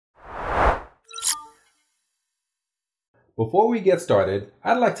Before we get started,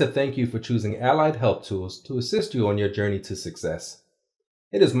 I'd like to thank you for choosing Allied Health Tools to assist you on your journey to success.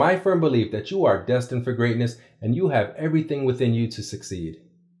 It is my firm belief that you are destined for greatness and you have everything within you to succeed.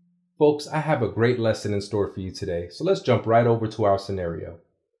 Folks, I have a great lesson in store for you today, so let's jump right over to our scenario.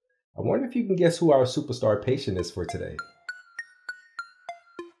 I wonder if you can guess who our superstar patient is for today.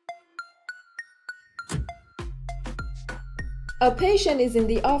 A patient is in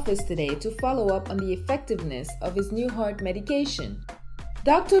the office today to follow up on the effectiveness of his new heart medication.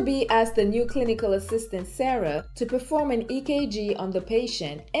 Dr. B asked the new clinical assistant Sarah to perform an EKG on the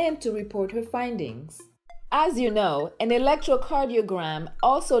patient and to report her findings. As you know, an electrocardiogram,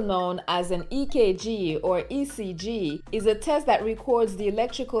 also known as an EKG or ECG, is a test that records the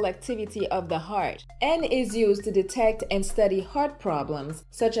electrical activity of the heart and is used to detect and study heart problems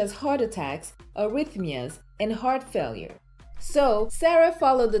such as heart attacks, arrhythmias, and heart failure. So, Sarah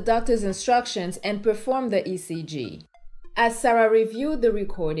followed the doctor's instructions and performed the ECG. As Sarah reviewed the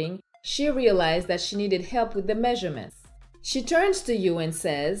recording, she realized that she needed help with the measurements. She turns to you and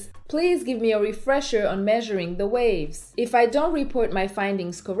says, "Please give me a refresher on measuring the waves. If I don't report my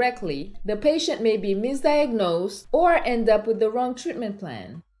findings correctly, the patient may be misdiagnosed or end up with the wrong treatment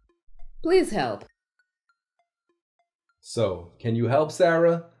plan. Please help." So, can you help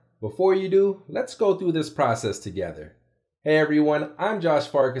Sarah? Before you do, let's go through this process together. Hey everyone, I'm Josh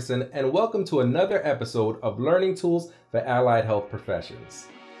Farquharson and welcome to another episode of Learning Tools for Allied Health Professions.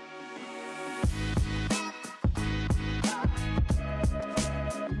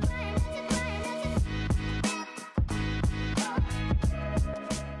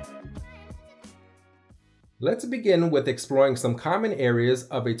 Let's begin with exploring some common areas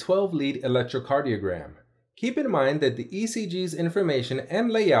of a 12-lead electrocardiogram. Keep in mind that the ECG's information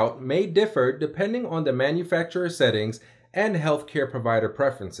and layout may differ depending on the manufacturer settings and healthcare provider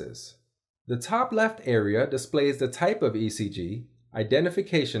preferences. The top left area displays the type of ECG,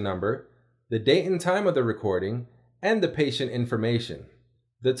 identification number, the date and time of the recording, and the patient information.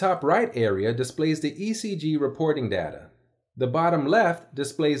 The top right area displays the ECG reporting data. The bottom left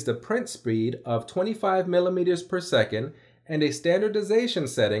displays the print speed of 25 millimeters per second and a standardization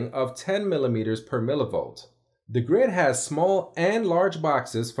setting of 10 millimeters per millivolt. The grid has small and large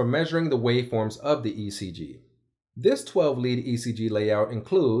boxes for measuring the waveforms of the ECG. This 12-lead ECG layout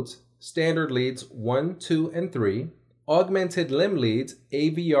includes standard leads 1, 2, and 3, augmented limb leads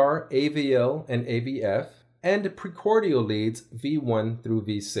AVR, AVL, and AVF, and precordial leads V1 through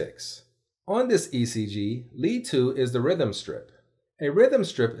V6. On this ECG, lead 2 is the rhythm strip. A rhythm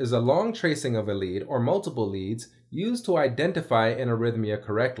strip is a long tracing of a lead or multiple leads used to identify an arrhythmia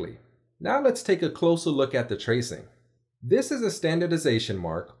correctly. Now let's take a closer look at the tracing. This is a standardization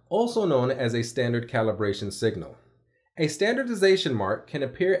mark, also known as a standard calibration signal. A standardization mark can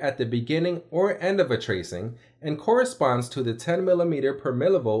appear at the beginning or end of a tracing and corresponds to the 10 millimeter per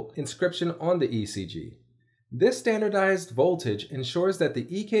millivolt inscription on the ECG. This standardized voltage ensures that the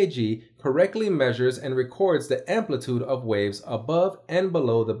EKG correctly measures and records the amplitude of waves above and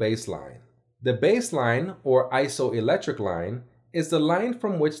below the baseline. The baseline, or isoelectric line, is the line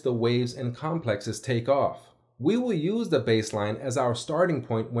from which the waves and complexes take off. We will use the baseline as our starting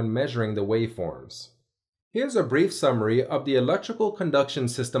point when measuring the waveforms. Here's a brief summary of the electrical conduction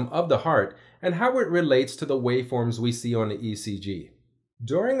system of the heart and how it relates to the waveforms we see on the ECG.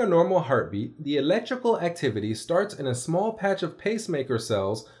 During a normal heartbeat, the electrical activity starts in a small patch of pacemaker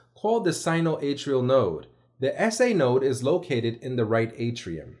cells called the sinoatrial node. The SA node is located in the right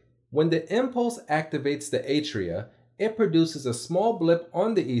atrium. When the impulse activates the atria, it produces a small blip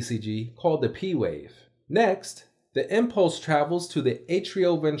on the ECG called the P wave. Next, the impulse travels to the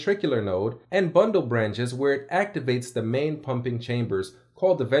atrioventricular node and bundle branches where it activates the main pumping chambers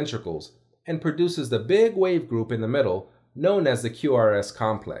called the ventricles and produces the big wave group in the middle known as the QRS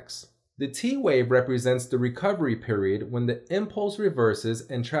complex. The T wave represents the recovery period when the impulse reverses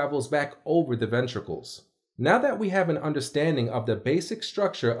and travels back over the ventricles. Now that we have an understanding of the basic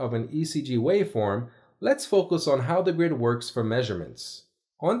structure of an ECG waveform, let's focus on how the grid works for measurements.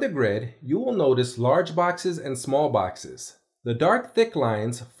 On the grid, you will notice large boxes and small boxes. The dark thick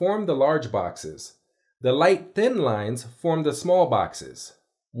lines form the large boxes. The light thin lines form the small boxes.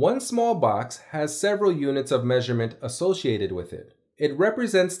 One small box has several units of measurement associated with it. It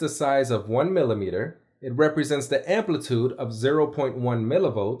represents the size of 1 millimeter, it represents the amplitude of 0.1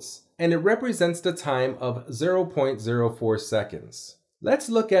 millivolts, and it represents the time of 0.04 seconds. Let's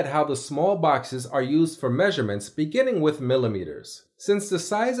look at how the small boxes are used for measurements, beginning with millimeters. Since the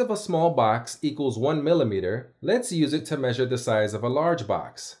size of a small box equals 1 millimeter, let's use it to measure the size of a large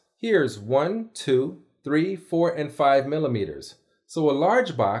box. Here's 1, 2, 3, 4, and 5 millimeters. So a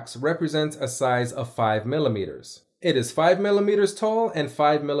large box represents a size of 5 millimeters. It is 5 millimeters tall and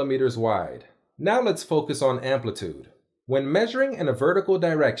 5 millimeters wide. Now let's focus on amplitude. When measuring in a vertical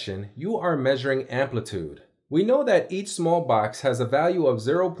direction, you are measuring amplitude. We know that each small box has a value of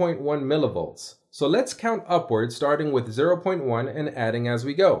 0.1 millivolts. So let's count upward starting with 0.1 and adding as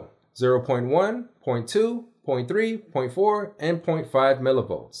we go. 0.1, 0.2, 0.3, 0.4, and 0.5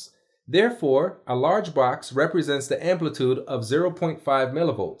 millivolts. Therefore, a large box represents the amplitude of 0.5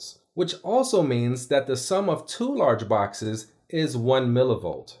 millivolts, which also means that the sum of two large boxes is 1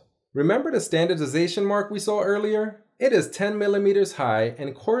 millivolt. Remember the standardization mark we saw earlier? It is 10 millimeters high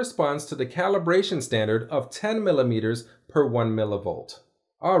and corresponds to the calibration standard of 10 millimeters per 1 millivolt.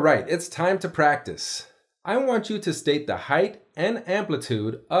 Alright, it's time to practice. I want you to state the height and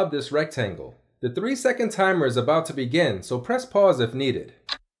amplitude of this rectangle. The 3-second timer is about to begin, so press pause if needed.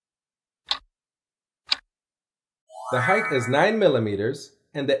 The height is 9 millimeters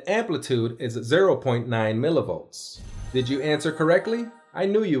and the amplitude is 0.9 millivolts. Did you answer correctly? I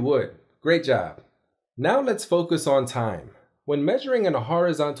knew you would. Great job. Now let's focus on time. When measuring in a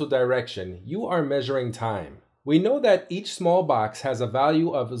horizontal direction, you are measuring time. We know that each small box has a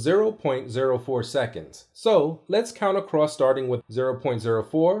value of 0.04 seconds. So let's count across starting with 0.04,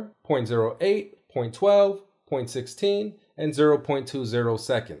 0.08, 0.12, 0.16, and 0.20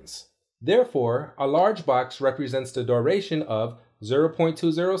 seconds. Therefore, a large box represents the duration of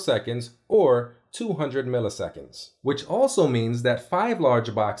 0.20 seconds or 200 milliseconds, which also means that 5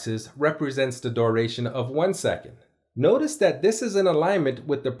 large boxes represents the duration of 1 second. Notice that this is in alignment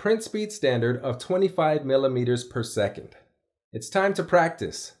with the print speed standard of 25 millimeters per second. It's time to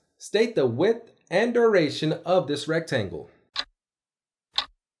practice. State the width and duration of this rectangle.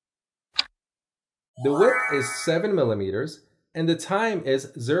 The width is 7 millimeters and the time is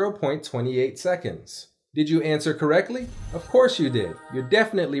 0.28 seconds. Did you answer correctly? Of course you did. You're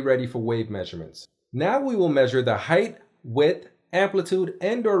definitely ready for wave measurements. Now we will measure the height, width, amplitude,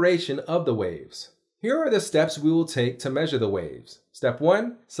 and duration of the waves. Here are the steps we will take to measure the waves. Step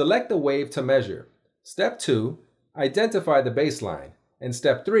 1, select the wave to measure. Step 2, identify the baseline. And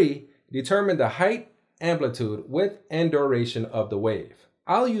step 3, determine the height, amplitude, width, and duration of the wave.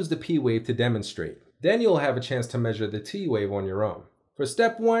 I'll use the P wave to demonstrate. Then you'll have a chance to measure the T wave on your own. For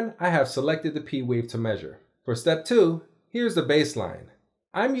step 1, I have selected the P wave to measure. For step 2, here's the baseline.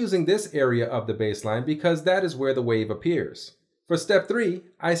 I'm using this area of the baseline because that is where the wave appears. For step 3,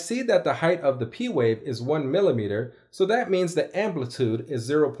 I see that the height of the P wave is 1 millimeter, so that means the amplitude is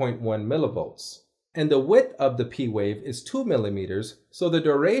 0.1 millivolts. And the width of the P wave is 2 millimeters, so the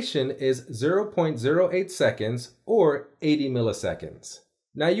duration is 0.08 seconds or 80 milliseconds.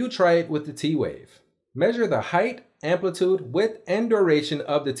 Now you try it with the T wave. Measure the height, amplitude, width, and duration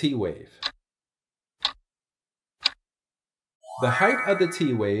of the T wave. The height of the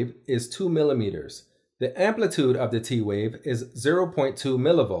T wave is 2 millimeters. The amplitude of the T wave is 0.2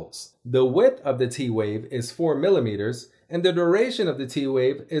 millivolts. The width of the T wave is 4 millimeters, and the duration of the T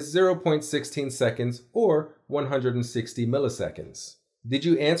wave is 0.16 seconds or 160 milliseconds. Did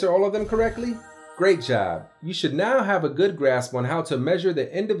you answer all of them correctly? Great job. You should now have a good grasp on how to measure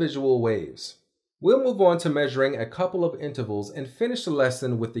the individual waves. We'll move on to measuring a couple of intervals and finish the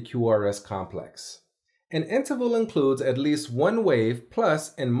lesson with the QRS complex. An interval includes at least one wave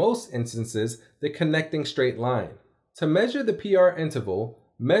plus, in most instances, the connecting straight line. To measure the PR interval,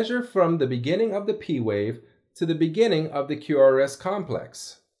 measure from the beginning of the P wave to the beginning of the QRS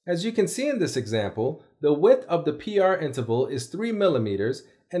complex. As you can see in this example, the width of the PR interval is 3 millimeters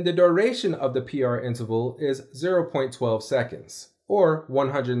and the duration of the PR interval is 0.12 seconds, or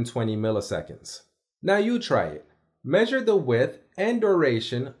 120 milliseconds. Now you try it. Measure the width and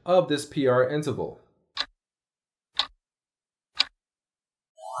duration of this PR interval.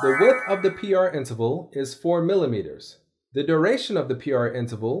 The width of the PR interval is 4 millimeters. The duration of the PR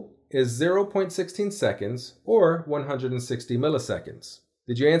interval is 0.16 seconds or 160 milliseconds.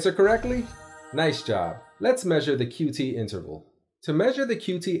 Did you answer correctly? Nice job. Let's measure the QT interval. To measure the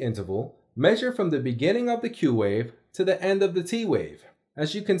QT interval, measure from the beginning of the Q wave to the end of the T wave.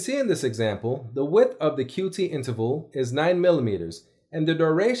 As you can see in this example, the width of the QT interval is 9 millimeters and the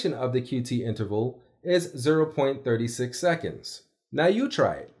duration of the QT interval is 0.36 seconds. Now you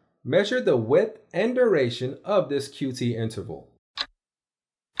try it. Measure the width and duration of this QT interval.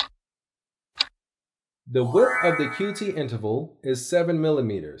 The width of the QT interval is 7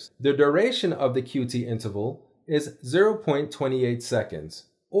 millimeters. The duration of the QT interval is 0.28 seconds,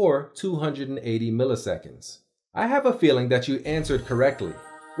 or 280 milliseconds. I have a feeling that you answered correctly.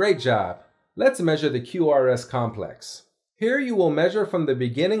 Great job. Let's measure the QRS complex. Here you will measure from the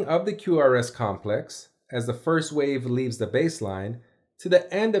beginning of the QRS complex, as the first wave leaves the baseline, to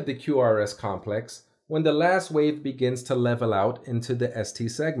the end of the QRS complex, when the last wave begins to level out into the ST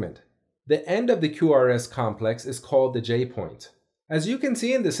segment. The end of the QRS complex is called the J point. As you can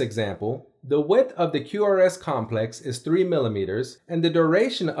see in this example, the width of the QRS complex is 3 millimeters and the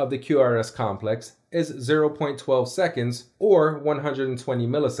duration of the QRS complex is 0.12 seconds or 120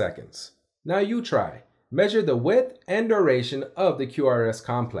 milliseconds. Now you try. Measure the width and duration of the QRS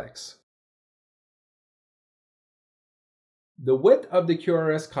complex. The width of the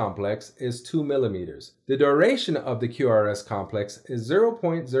QRS complex is 2 millimeters. The duration of the QRS complex is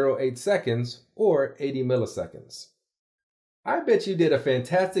 0.08 seconds or 80 milliseconds. I bet you did a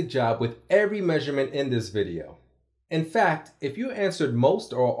fantastic job with every measurement in this video. In fact, if you answered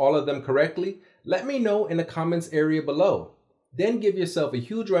most or all of them correctly, let me know in the comments area below. Then give yourself a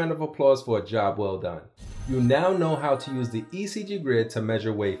huge round of applause for a job well done. You now know how to use the ECG Grid to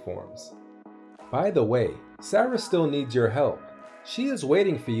measure waveforms. By the way, Sarah still needs your help. She is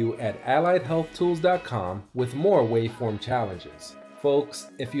waiting for you at alliedhealthtools.com with more waveform challenges.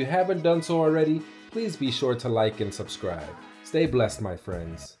 Folks, if you haven't done so already, please be sure to like and subscribe. Stay blessed, my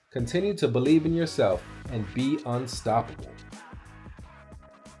friends. Continue to believe in yourself and be unstoppable.